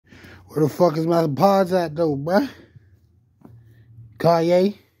Where the fuck is my pods at though, bruh?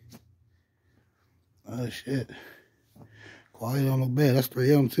 Kanye? Oh shit. Quiet on the bed. That's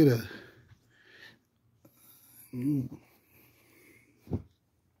 3 a.m. too though.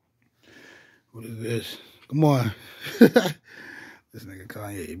 What is this? Come on. This nigga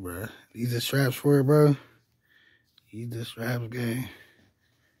Kanye, bruh. These the straps for it, bro. These the straps, gang.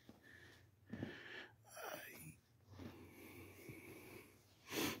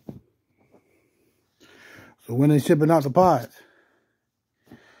 So when they shipping out the pods?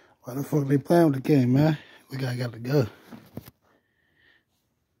 Why the fuck they playing with the game, man? We got to go.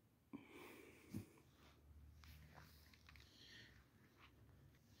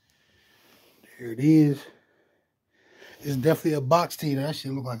 There it is. It's definitely a box tee. That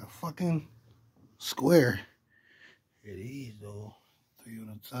shit look like a fucking square. Here it is, though. 3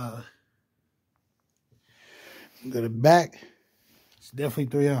 on the top. Go to the back. It's definitely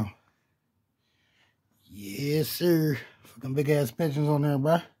 3 on. Yes, sir. Fucking big ass pensions on there,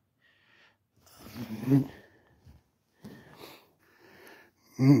 bruh.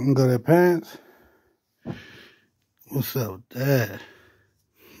 Go to the pants. What's up with that?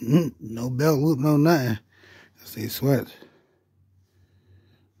 No belt loop, no nothing. I see sweats.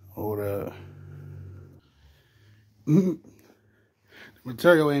 Hold up. The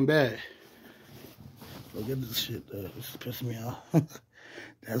material ain't bad. Look at this shit though. This is pissing me off.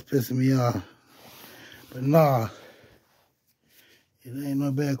 That's pissing me off. But nah, it ain't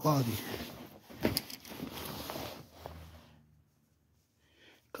no bad quality.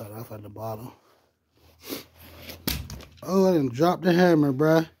 Cut off at the bottom. Oh, I didn't drop the hammer,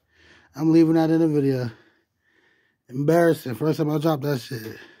 bruh. I'm leaving that in the video. Embarrassing. First time I dropped that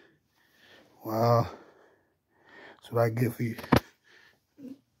shit. Wow. That's what I get for you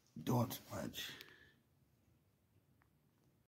doing too much.